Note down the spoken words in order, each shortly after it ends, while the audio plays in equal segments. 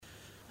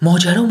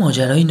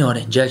ماجرای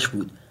نارنجک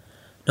بود.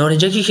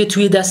 نارنجکی که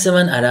توی دست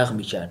من عرق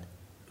میکرد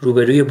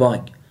روبروی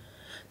بانک.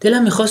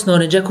 دلم میخواست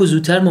نارنجک رو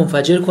زودتر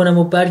منفجر کنم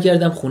و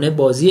برگردم خونه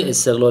بازی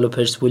استقلال و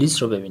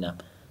پرسپولیس رو ببینم.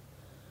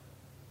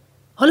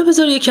 حالا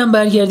بذار یکم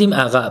برگردیم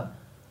عقب.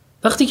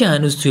 وقتی که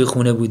هنوز توی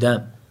خونه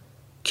بودم،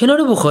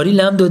 کنار بخاری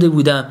لم داده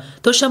بودم،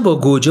 داشتم با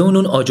گوجه و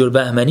نون آجر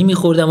بهمنی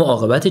میخوردم و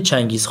عاقبت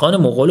چنگیزخان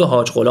مغول و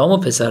حاج غلام و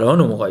پسران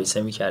رو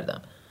مقایسه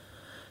میکردم.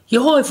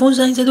 یهو آیفون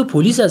زنگ زد و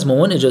پلیس از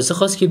مامان اجازه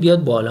خواست که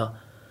بیاد بالا.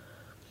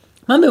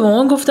 من به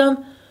مامان گفتم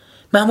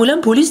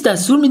معمولا پلیس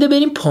دستور میده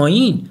بریم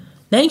پایین،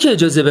 نه اینکه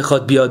اجازه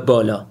بخواد بیاد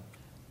بالا.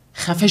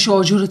 خفش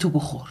آجرتو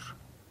بخور.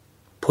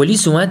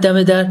 پلیس اومد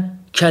دم در،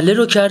 کله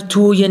رو کرد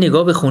تو و یه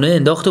نگاه به خونه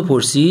انداخت و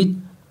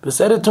پرسید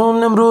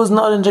پسرتون امروز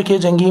نارنجک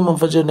جنگی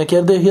منفجر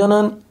نکرده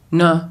یا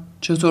نه؟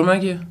 چطور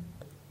مگه؟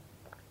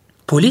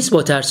 پلیس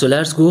با ترس و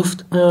لرز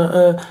گفت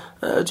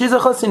چیز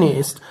خاصی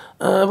نیست،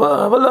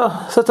 والا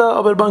 3 تا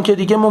آبربانک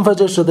دیگه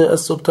منفجر شده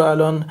از صبح تا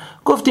الان.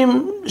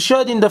 گفتیم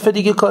شاید این دفعه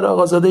دیگه کار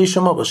آقازاده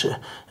شما باشه،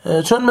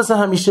 چون مثل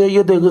همیشه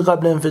 1 دقیقه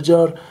قبل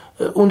انفجار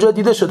اونجا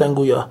دیده شدن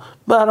گویا.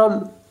 به هر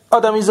حال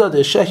آدمی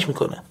زاده، شک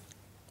میکنه.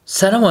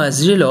 سرمو از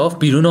زیر لحاف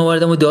بیرون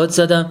آوردم و داد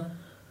زدم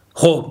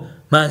خب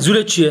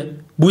منظورت چیه؟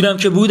 بودم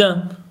که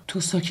بودم. تو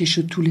ساکت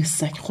شد طول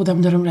سگ،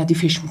 خودم دارم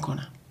ردیفش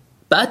میکنم.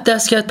 بعد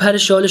دست کرد پر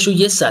شالش و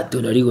 $100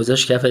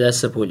 گذاشت کف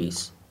دست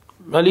پلیس.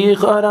 ولی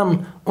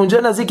خواهرم اونجا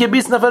نزدیک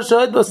 20 نفر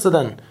شاهد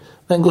بستدن.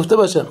 من گفته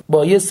باشم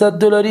با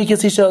 $100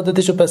 کسی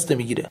شهادتشو پس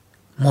نمیگیره.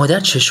 مادر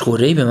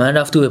چشخوره‌ای به من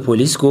رفت و به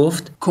پلیس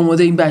گفت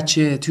کمد این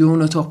بچه توی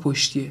اون اتاق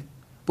پشتیه،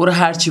 برو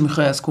هر چی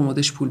میخوای از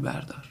کمدش پول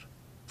بردار،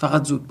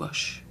 فقط زود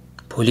باش.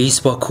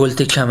 پلیس با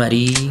کلت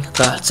کمری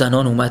قحط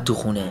زنان اومد تو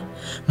خونه،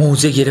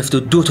 موزه گرفت و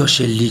 2 تا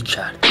شلیک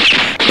کرد.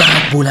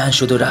 بعد بلند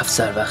شد و رفت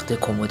سر وقت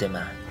کمد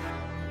من.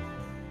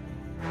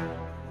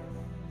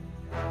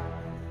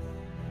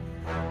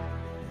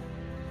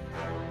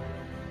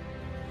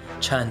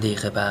 چند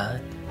دقیقه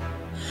بعد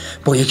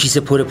با یه کیسه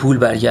پر پول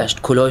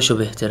برگشت، کلاهشو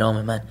به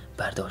احترام من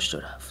برداشت و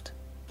رفت.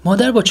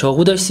 مادر با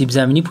چاقو داشت سیب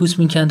زمینی پوست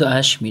میکند و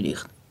اشک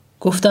میریخت.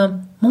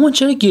 گفتم مامان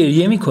چرا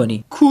گریه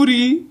میکنی؟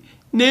 کوری؟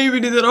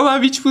 نمیبینی دارم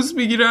هویج پوست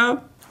میگیرم؟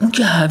 اون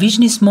که هویج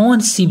نیست مامان،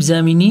 سیب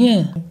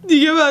زمینیه.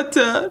 دیگه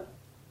بدتر.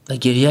 و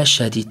گریه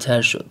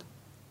شدیدتر شد.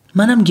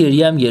 منم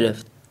گریه‌ام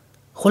گرفت.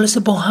 خلاصه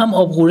با هم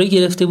آبغوره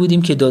گرفته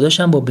بودیم که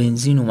داداشم با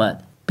بنزین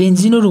اومد.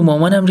 بنزین رو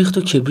مامانم ریخت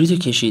و کبریتو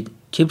کشید.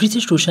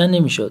 کبریتش روشن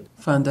نمیشد.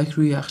 فندک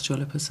روی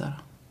یخچال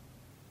پسرم.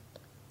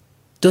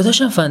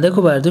 داداشم فندک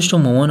رو برداشت و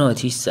مامان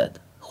آتیش زد.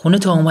 خونه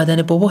تا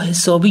اومدن بابا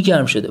حسابی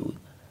گرم شده بود.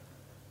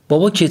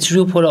 بابا کتری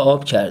رو پر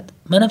آب کرد.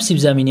 منم سیب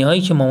زمینی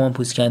هایی که مامان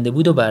پوست کنده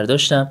بود و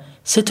برداشتم.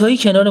 3 تایی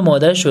کنار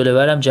مادر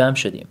شعله‌ورم جمع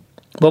شدیم.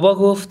 بابا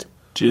گفت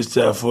چه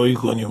صفایی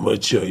کنیم با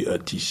چای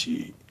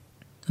آتیشی.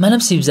 منم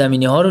سیب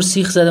زمینی ها رو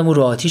سیخ زدم و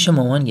رو آتیش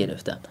مامان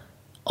گرفتم.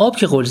 آب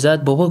که غل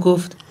زد بابا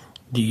گفت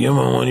دیگه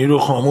مامانی رو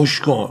خاموش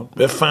کن،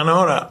 به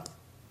فنا رفت.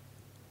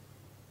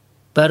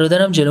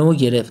 برادرم جلومو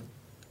گرفت.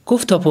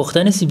 گفت تا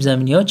پختن سیب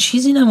زمینی ها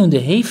چیزی نمونده،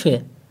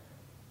 حیفه.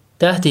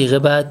 10 دقیقه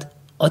بعد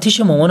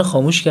آتیش مامان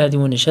خاموش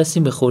کردیم و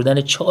نشستیم به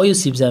خوردن چای و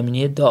سیب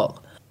زمینی داغ.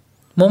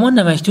 مامان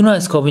نمکتون رو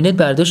از کابینت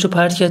برداشت و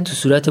پرت کرد تو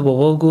صورت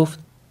بابا و گفت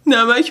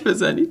نمک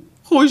بزنی،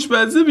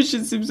 خوشمزه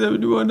میشه سیب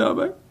زمینی با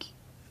نمک.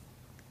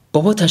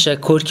 بابا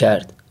تشکر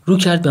کرد، رو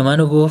کرد به من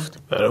و گفت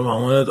برای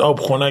مامانت آب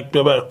خنک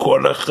ببر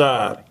کل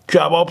خر،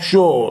 کباب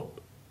شد.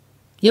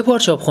 یه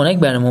پارچه آب خنک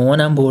برای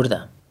مامانم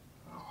بردم.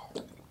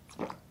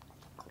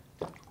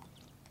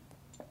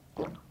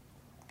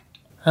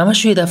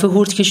 همش یه دفعه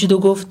هورت کشید و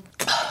گفت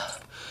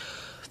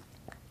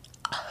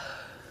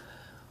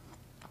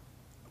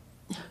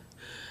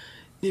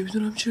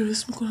نمیدونم چرا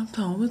حس میکنم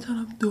تمام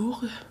تنم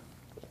داغه.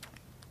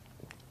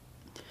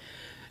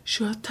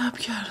 شاید تب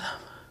کردم.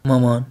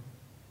 مامان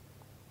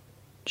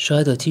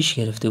شاید آتیش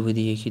گرفته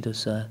بودی 1-2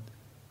 ساعت.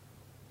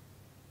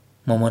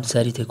 مامان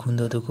سری تکون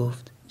داد و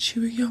گفت چی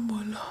بگم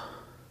والا.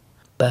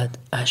 بعد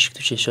اشک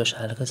تو چشاش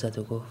حلقه زد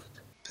و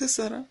گفت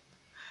پسرم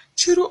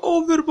چرا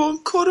آبربان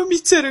کارو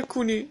میتره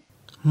کنی؟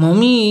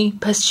 مامی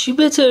پس چی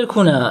بهتر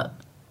کنم؟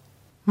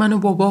 من و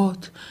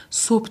بابات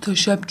صبح تا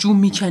شب جون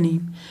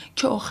میکنیم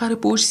که آخر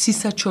برج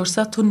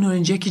 300-400 تا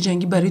نارنجک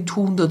جنگی برای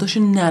تو اون داداش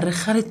نره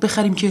خرت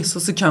بخریم که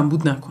احساس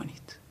کمبود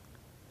نکنید.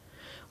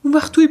 اون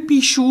وقت توی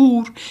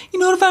بیشعور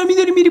اینا رو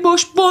برمیداری میری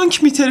باش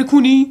بانک میتره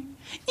کنی؟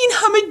 این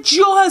همه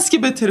جا هست که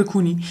بتره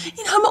کنی،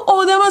 این همه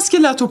آدم هست که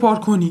لتو پار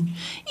کنی،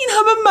 این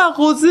همه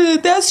مغازه،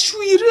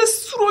 دستشویی،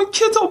 رستوران،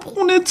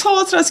 کتابخونه،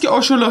 تئاتر هست که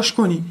آشولاش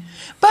کنی.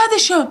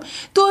 بعدش هم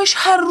داعش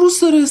هر روز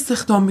داره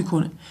استخدام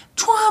میکنه،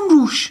 تو هم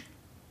روش.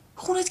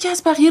 خونت که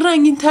از بقیه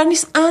رنگین تر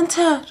نیست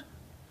انتر.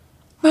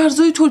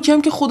 مرزای ترکیه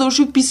هم که خدا رو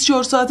شکر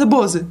 24 ساعت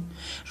بازه،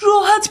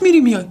 راحت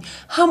میری میای،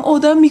 هم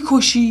آدم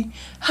میکشی،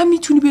 هم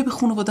میتونی به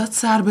خانوادت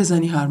سر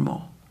بزنی هر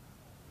ماه،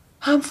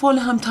 هم فال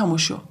هم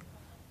تماشا.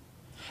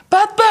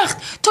 بدبخت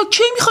تا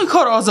کی میخوای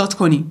کار آزاد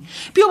کنی؟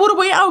 بیا برو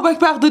با این ابوبکر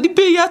بغدادی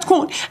بیعت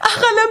کن،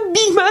 اقلا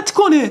بیمت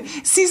کنه.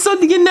 30 سال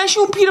دیگه نشی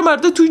اون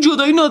پیرمرده توی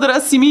جدایی نادر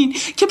از سیمین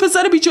که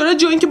پسر بیچاره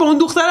جای این که با اون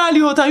دختر علی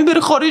حاتمی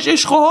بره خارج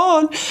عشق و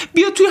حال،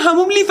 بیا توی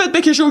هموم لیفت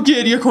بکشه و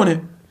گریه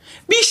کنه.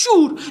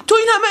 بیشور، تو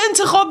این همه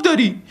انتخاب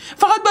داری،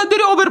 فقط باید بری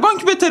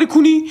آبربانک بتره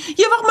کنی.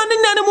 یه وقت من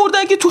ننه مرده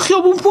اگه تو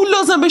خیابون پول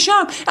لازم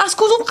بشم از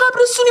کدوم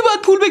قبرستونی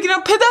باید پول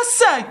بگیرم پدر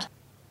سگ؟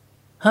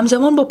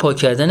 همزمان با پاک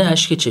کردن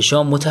اشک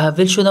چشام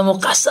متحول شدم و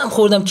قسم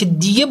خوردم که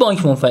دیگه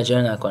بانک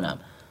منفجر نکنم.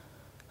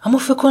 اما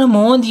فکر کنم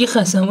مامان دیگه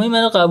قسمای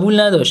منو قبول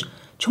نداشت،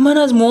 چون من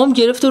از موام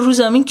گرفت و رو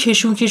زمین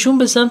کشون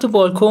به سمت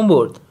بالکن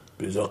برد.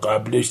 بذار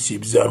قبلش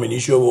سیب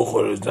زمینیشو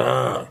بخوره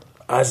زن،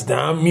 از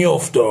دم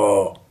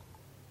میافتا.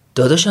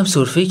 داداشم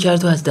سرفه‌ای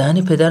کرد و از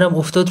دهن پدرم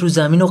افتاد رو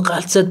زمین و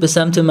غلط زد به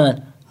سمت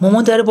من.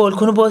 مامان در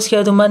بالکن رو باز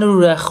کرد و من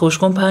رو رخت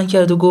خوشکن پهن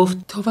کرد و گفت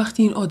تا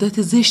وقتی این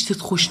عادت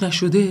زشتت خوش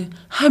نشده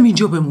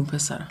همینجا بمون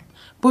پسرم،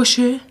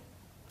 باشه؟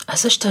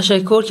 ازش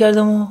تشکر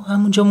کردم و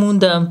همونجا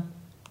موندم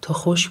تا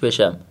خوش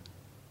بشم.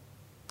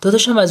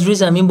 داداشم از روی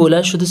زمین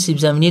بلند شد و سیب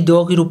زمینی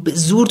داغی رو به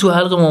زور تو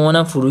حلق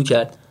مامانم فرو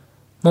کرد.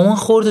 مامان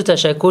خورد و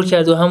تشکر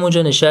کرد و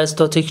همونجا نشست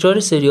تا تکرار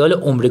سریال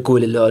عمر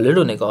گل لاله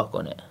رو نگاه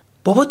کنه.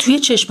 بابا توی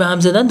چشم هم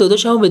زدن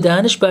داداشمو به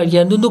دهنش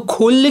برگردوند و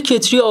کل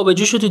کتری آب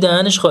جوش رو تو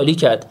دهنش خالی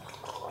کرد.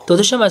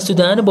 داداشم از تو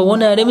دهن بابا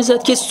نره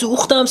میزد که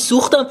سوختم.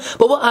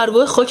 بابا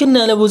ارواح خاک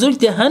ننه بزرگ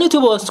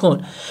دهنتو باز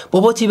کن.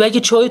 بابا تیبک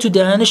چای تو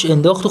دهنش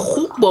انداخت و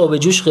خوب با آب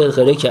جوش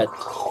غرغره کرد.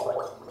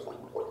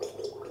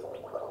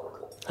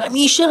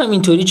 همیشه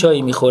همینطوری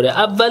چای میخوره،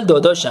 اول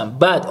داداشم،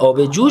 بعد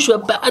آب جوش و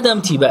بعدم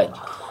تیبک.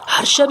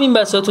 هر شب این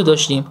بساطو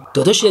داشتیم.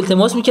 داداش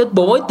التماس میکرد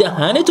بابا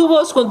دهنتو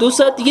باز کن، 2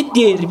 ساعت دیگه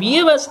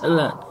دربیه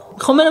مثلا،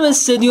 میخوام برم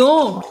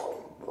استادیوم.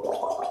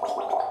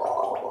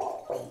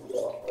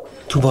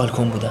 تو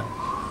بالکن بودم،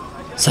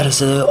 سر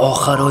صدای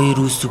آخرای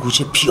روز تو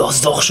کوچه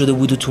پیاز داغ شده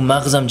بود و تو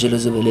مغزم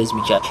جلز و ولز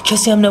میکرد.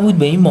 کسی هم نبود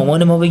به این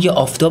مامان ما بگه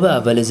آفتاب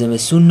اول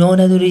زمستون نا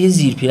نداره یه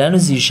زیرپیرن و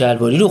زیر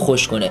شلواری رو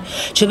خوش کنه،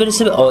 چه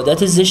برسه به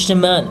عادت زشت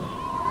من.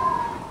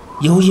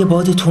 یه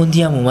باد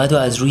تندی هم اومد و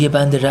از روی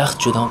بند رخت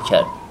جدام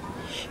کرد.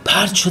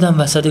 پرت شدم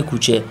وسط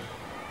کوچه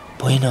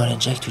با یه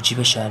نارنجک تو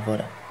جیب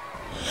شلوارم.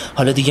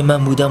 حالا دیگه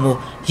من بودم و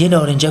یه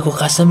نارنجک و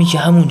قسمی که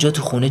همونجا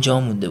تو خونه جا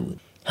مونده بود،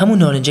 همون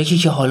نارنجکی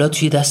که حالا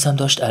توی دستم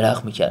داشت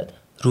عرق میکرد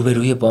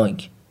روبروی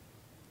بانک.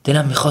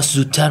 دلم میخواست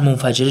زودتر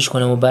منفجرش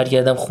کنم و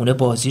برگردم خونه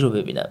بازی رو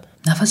ببینم.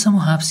 نفسمو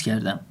حبس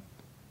کردم.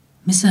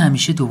 مثل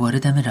همیشه دوباره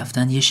دم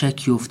رفتن یه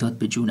شکی افتاد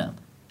به جونم،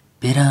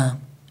 برم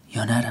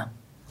یا نرم.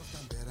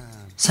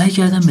 سعی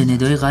کردم به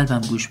ندای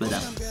قلبم گوش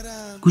بدم.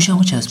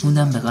 گوشمو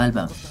چسبوندم به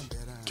قلبم.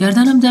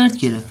 گردنم درد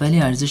گرفت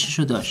ولی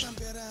ارزششو داشت.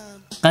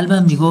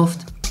 قلبم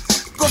میگفت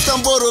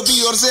گفتم برو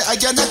بیارزه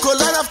اگر نه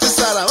کلا رفته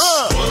سرم.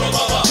 برو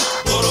بابا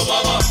برو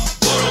بابا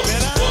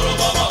برو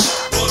بابا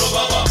برو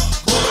بابا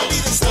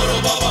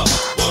برو بابا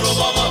برو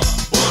بابا.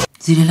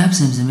 زیر لب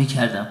زمزمه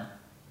کردم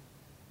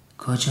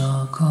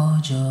کجا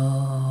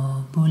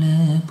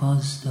بوله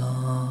پازدا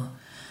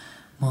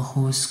ما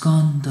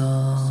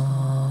خوسکاندا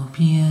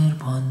پیر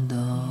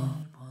پاندا.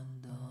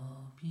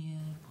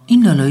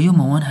 این لالایی و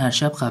مامان هر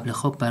شب قبل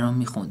خواب برام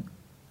میخوند.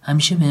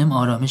 همیشه بهم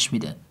آرامش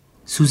میده.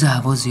 سوز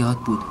هوا زیاد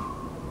بود،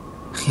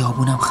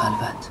 خیابونم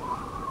خلوت.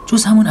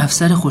 جز همون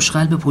افسر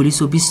خوشقلب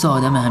پلیس و 20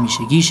 آدم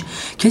همیشگیش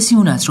کسی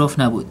اون اطراف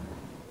نبود.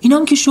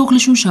 اینام که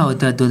شغلشون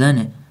شهادت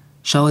دادنه،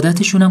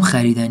 شهادتشون هم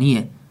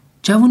خریدنیه.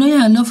 جوانای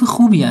الاف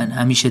خوبی هن،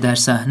 همیشه در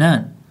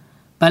صحنه‌ن،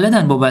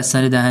 بلدن با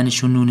بستن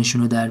دهنشون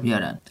نونشون رو در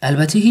بیارن.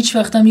 البته هیچ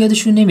وقتم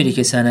یادشون نمیره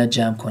که سند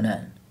جمع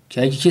کنن،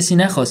 که اگه کسی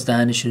نخواست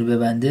دهنشون رو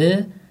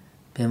ببنده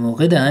به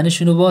موقع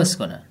دهنشون رو باز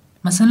کنن.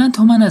 مثلا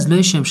تا من از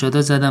لای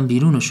شمشادا زدم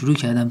بیرون و شروع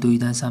کردم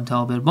دویدن سمت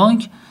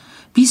آبربانک،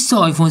 20 تا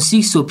آیفون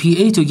 6 و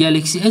پی 8 و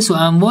گلکسی اس و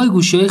انواع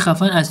گوشی‌های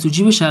خفن از تو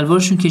جیب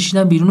شلوارشون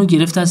کشیدن بیرون و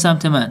گرفتن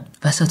سمت من.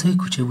 وسطای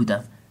کوچه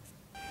بودم.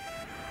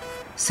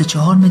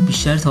 3-4 متر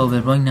بیشتر تا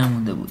آبربانک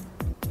نمونده بود.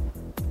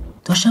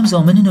 داشتم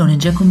زامن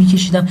نارنجک رو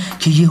میکشیدم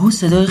که یهو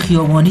صدای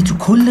خیابانی تو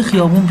کل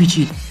خیابون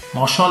پیچید.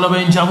 ماشاءالله به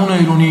این جوون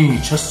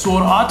ایرونی چه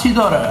سرعتی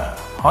داره.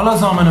 حالا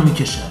زامنو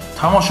میکشه.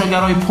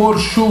 تماشاگرای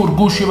پرشور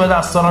گوشی به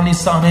دست دارن این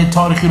صحنه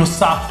تاریخی رو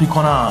ثبت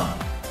میکنن.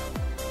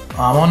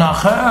 اما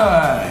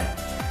نخیر،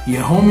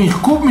 یهو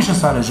میخکوب میشه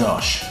سر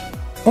جاش.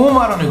 اون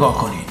ور رو نگاه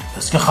کنید،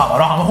 پس که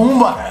خبرها همه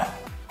اون وره.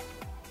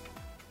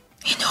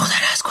 این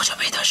دختر از کجا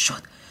پیدا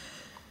شد؟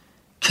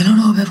 کنار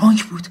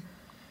آبربانک بود.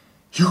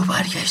 یهو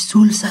برگشت،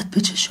 زول زد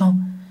به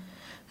چشام.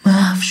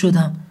 محو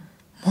شدم،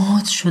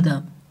 مات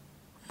شدم،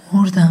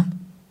 مردم.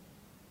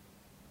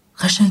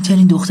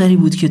 قشنگترین دختری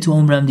بود که تو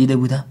عمرم دیده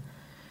بودم.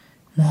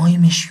 موهای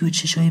مشکی و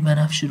چشای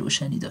بنفش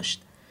روشنی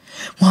داشت.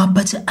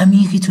 محبت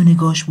عمیقی تو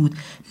نگاش بود.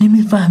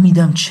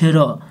 نمیفهمیدم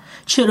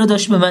چرا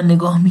داشت به من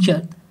نگاه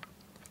میکرد.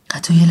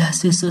 حتی یه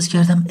لحظه احساس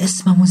کردم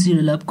اسممو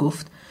زیر لب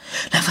گفت.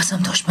 نفسم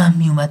داشت بهم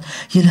میومد.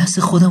 یه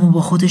لحظه خودمو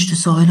با خودش تو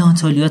ساحل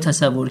آنتالیا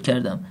تصور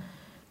کردم.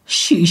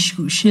 6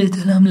 گوشه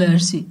دلم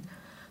لرزید.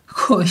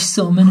 کاش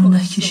زامنو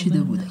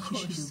نکشیده بودم.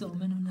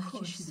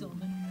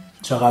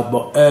 چقدر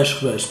با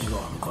عشق بهش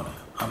نگاه میکنه.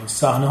 همین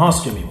صحنه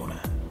هاست که میمونه.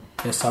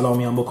 یه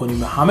سلامی هم بکنیم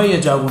به همه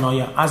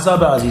جوانای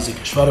عزب عزیز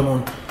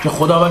کشورمون که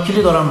خدا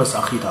وکیلی دارن به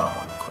سختی تحمل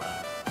میکنن.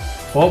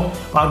 خب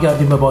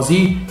برگردیم به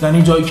بازی.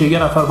 یعنی جایی که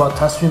یه نفر باید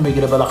تصمیم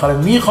بگیره بالاخره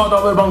میخواد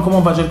آبربانک رو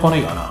منفجر کنه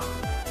یا نه.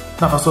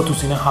 نفسات تو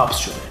سینه حبس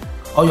شده.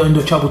 آیا این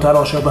دو کبوتر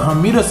عاشق به هم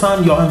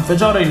میرسن یا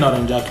انفجار این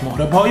نارنجک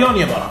مهر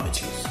پایانیه بر همه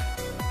چیز؟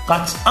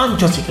 قطعاً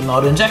کسی که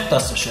نارنجک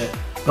دستشه،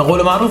 به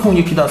قول معروف اون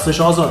یکی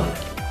دستش آزاده.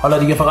 حالا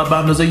دیگه فقط به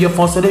اندازه یه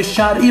فاصله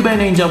شرعی بین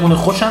این جوون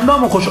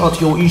خوش‌اندام و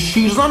خوش‌آتیه و این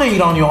شیرزن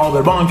ایرانی و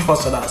آبربانک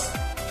فاصله است.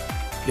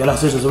 یه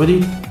لحظه اجازه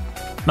بدید.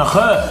 نه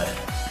خیر،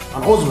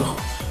 من عذر میخوام.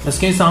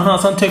 مثل این صحنه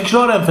اصلا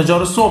تکرار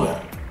انفجار صبح.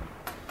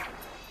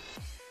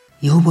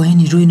 یهو با این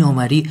نیروی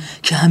نامری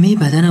که همه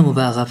بدنم رو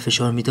به عقب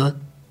فشار میداد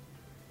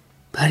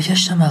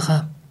برگشتم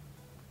عقب،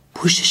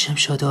 پشت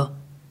شمشادا،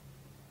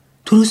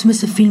 درست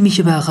مثل فیلمی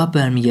که به عقب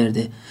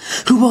برمیگرده.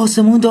 رو به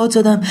آسمون داد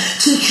زدم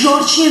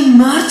تکرار چیه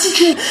مردی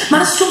که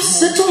من صبح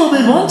 3 تا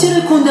آبربانک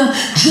ترکوندم،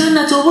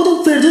 جنت آباد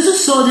و فردوس و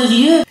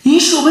صادقیه. این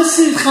شعبه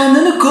سید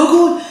خندن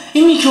گاگل،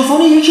 این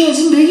میکروفون یکی از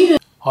این بگیره.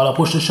 حالا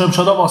پشت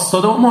شمشادا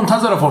واسطاده و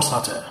منتظر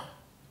فرصته.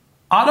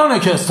 الانه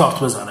که استارت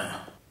بزنه.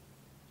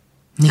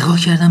 نگاه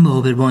کردم به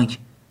آبربانک،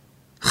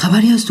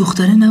 خبری از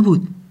دختره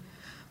نبود.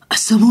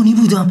 عصبانی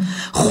بودم،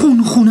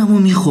 خونمو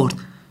میخورد.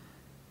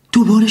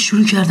 دوباره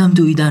شروع کردم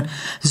دویدن،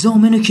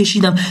 زامنو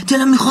کشیدم،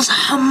 دلم میخواست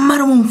همه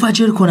رو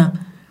منفجر کنم.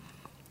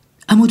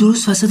 اما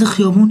درست وسط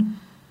خیابون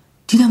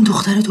دیدم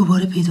دختره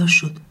دوباره پیدا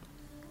شد.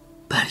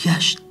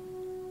 برگشت،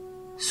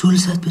 زل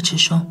زد به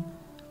چشام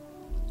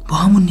با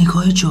همون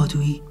نگاه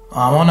جادویی.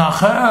 اما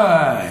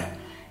نخیر،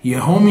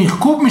 یهو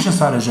میخکوب میشه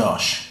سر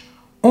جاش.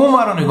 اون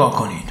ور رو نگاه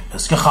کنید،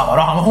 پس که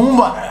خبرها همه اون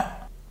وره.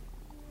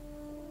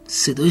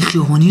 صدای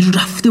خیابانی رو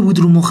رفته بود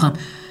رو مخم.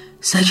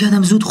 سعی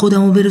کردم زود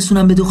خودم رو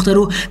برسونم به دختر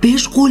رو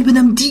بهش قول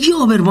بدم دیگه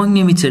آبربانک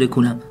نمیتره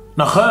کنم.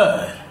 نخیر،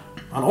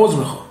 من عذر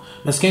میخوام.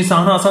 مثل این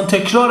صحنه اصلا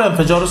تکرار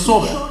انفجار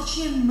صبح.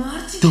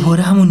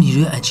 دوباره همون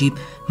نیروی عجیب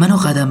منو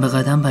قدم به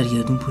قدم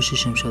برگردون پشت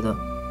شمشادا.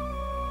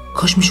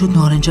 کاش میشد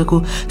نارنجک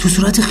رو تو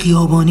صورت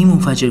خیابانی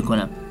منفجر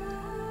کنم.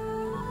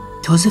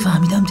 تازه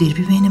فهمیدم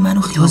دربی بین من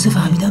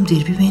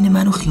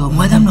و خیابان.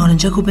 اومدم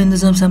نارنجک رو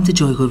بندازم سمت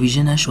جایگاه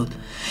ویژه، نشد.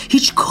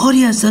 هیچ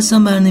کاری از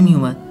دستم بر نمی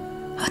اومد.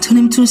 حتی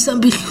نمیتونستم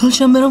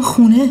بیخیالشم برم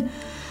خونه.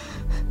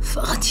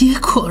 فقط یه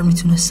کار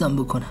میتونستم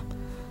بکنم،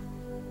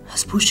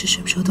 از پشت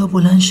شمشادا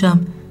بلند شم،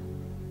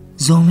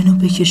 زامنو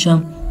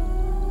بکشم،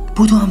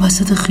 بودم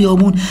وسط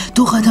خیابون.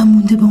 2 قدم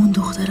مونده به اون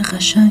دختر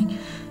قشنگ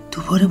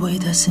دوباره با یه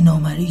دست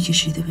نامری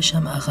کشیده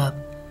بشم عقب.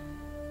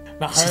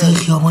 صدای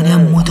خیابانی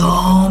هم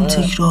مدام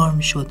تکرار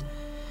میشد.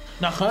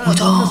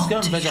 مدام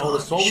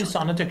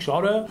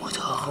تکرار.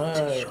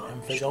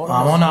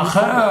 اما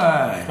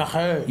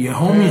نخیر،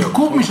 یهو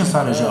میخکوب میشه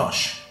سر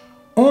جاش.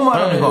 اون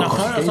ور نگاه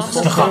کنید،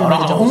 مثل که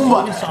خبرها اون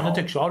ور.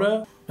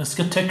 مثل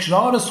که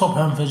تکرار صبح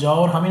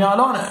انفجار همین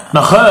الانه.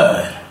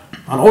 نخیر،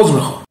 من عذر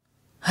میخوام.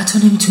 حتی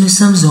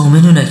نمیتونستم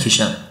زامنو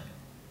نکشم.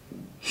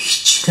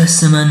 هیچی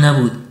دست من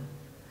نبود.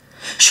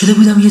 شده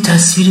بودم یه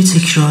تصویر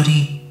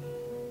تکراری،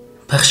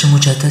 بخش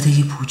مجدد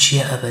یه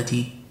پوچی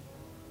ابدی.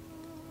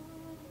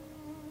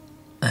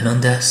 الان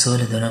 10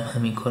 ساله دارم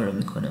همین کار رو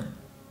میکنم.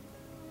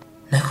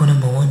 نکنه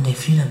مامان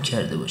نفرینم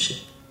کرده باشه.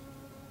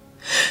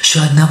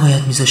 شاید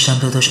نباید میذاشتم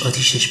داداش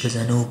آتیشش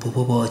بزنه و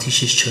بابا با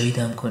آتیشش چایی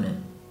دم کنه.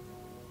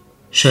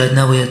 شاید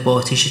نباید با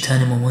آتیش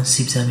تن مامان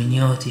سیب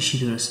زمینی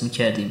آتیشی درست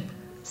میکردیم.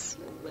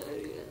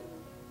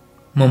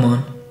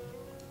 مامان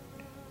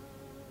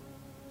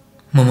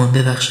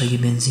ببخش اگه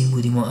بنزین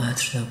بودیم و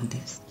عطر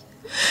نبودیم،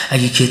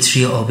 اگه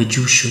کتری آب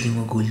جوش شدیم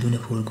و گلدون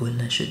پرگل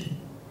نشدیم،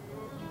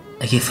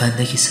 اگه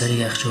فندک سر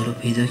یخچال رو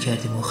پیدا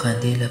کردیم و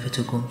خنده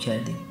لبتو گم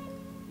کردیم،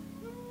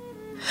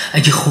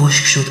 اگه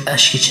خشک شد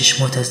اشک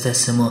چشمات از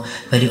دست ما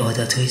ولی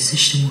عادتهای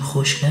زشتمون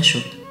خشک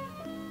نشد.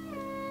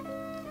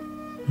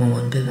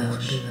 مامان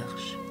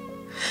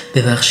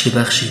ببخش که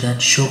بخشیدن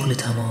شغل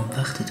تمام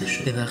وقت تو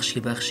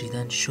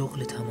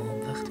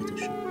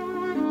شد.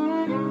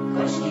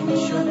 کاشکی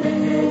میشد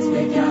بهت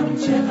بگم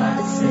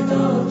چقدر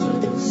صدا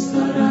تو دوست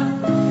دارم،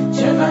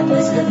 چقدر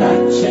مثل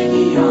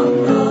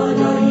بچگیام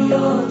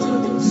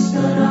لالاییاتو دوست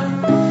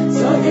دارم،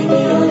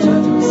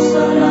 سادگیاتو دوست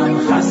دارم،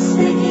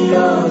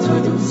 خستگیاتو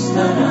دوست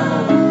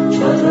دارم،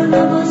 چادر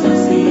نماز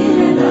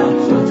زیر لب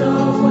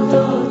خدا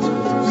تو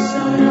دوست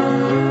دارم.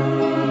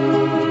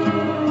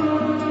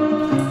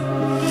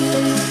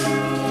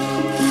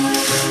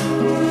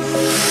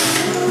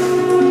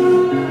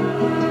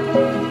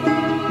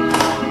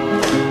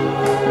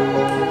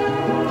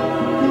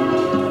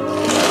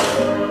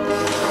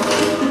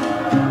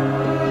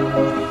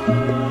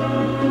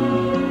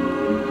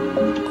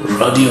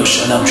 رادیو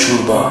شنم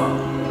شوربا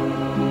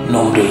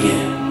نمره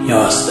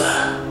 11.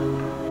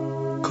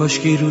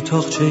 کاشکی رو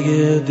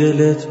تاقچه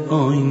دلت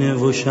آینه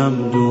و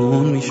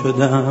شمدون می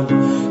شدم،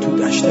 تو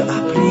دشت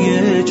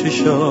ابری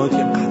چشات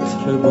یه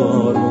قطره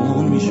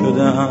بارون می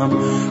شدم.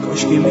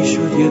 کاشکی می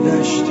شد یه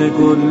دشت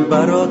گل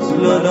برات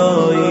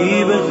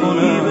لالایی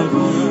بخونم،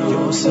 یه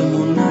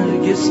آسمون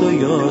نرگس و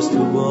یاس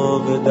تو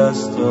باغ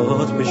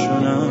دستات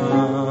بشونم.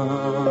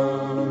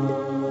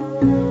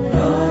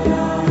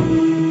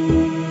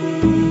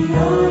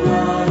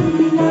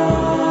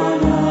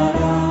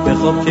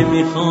 خواب که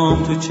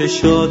میخوام تو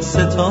چشات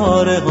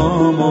ستاره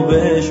هامو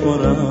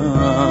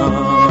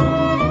بشمرم.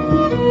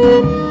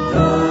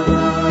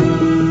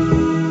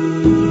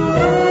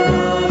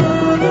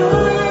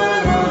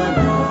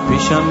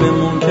 پیشم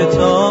بمون که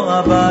تا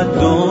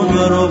ابد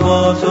دنیا رو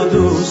با تو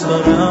دوست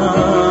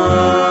دارم.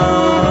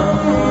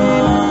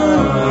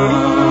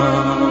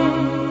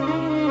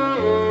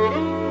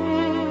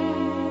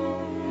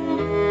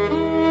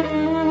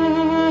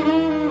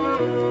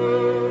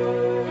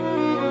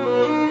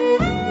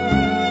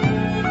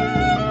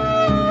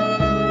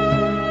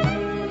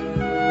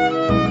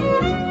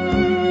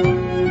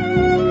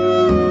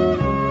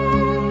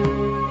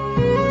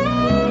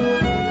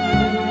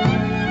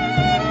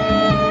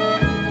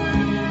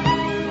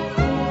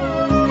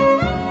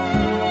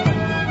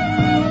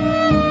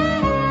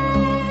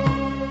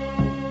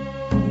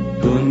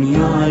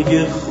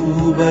 اگه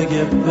خوب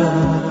اگه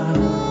بد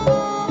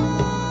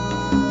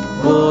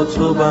با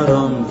تو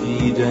برام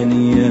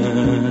دیدنیه.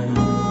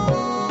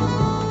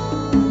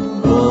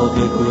 باغ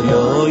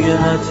گلای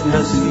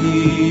اطلسی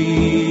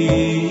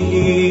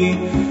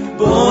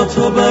با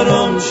تو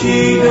برام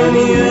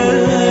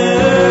چیدنیه.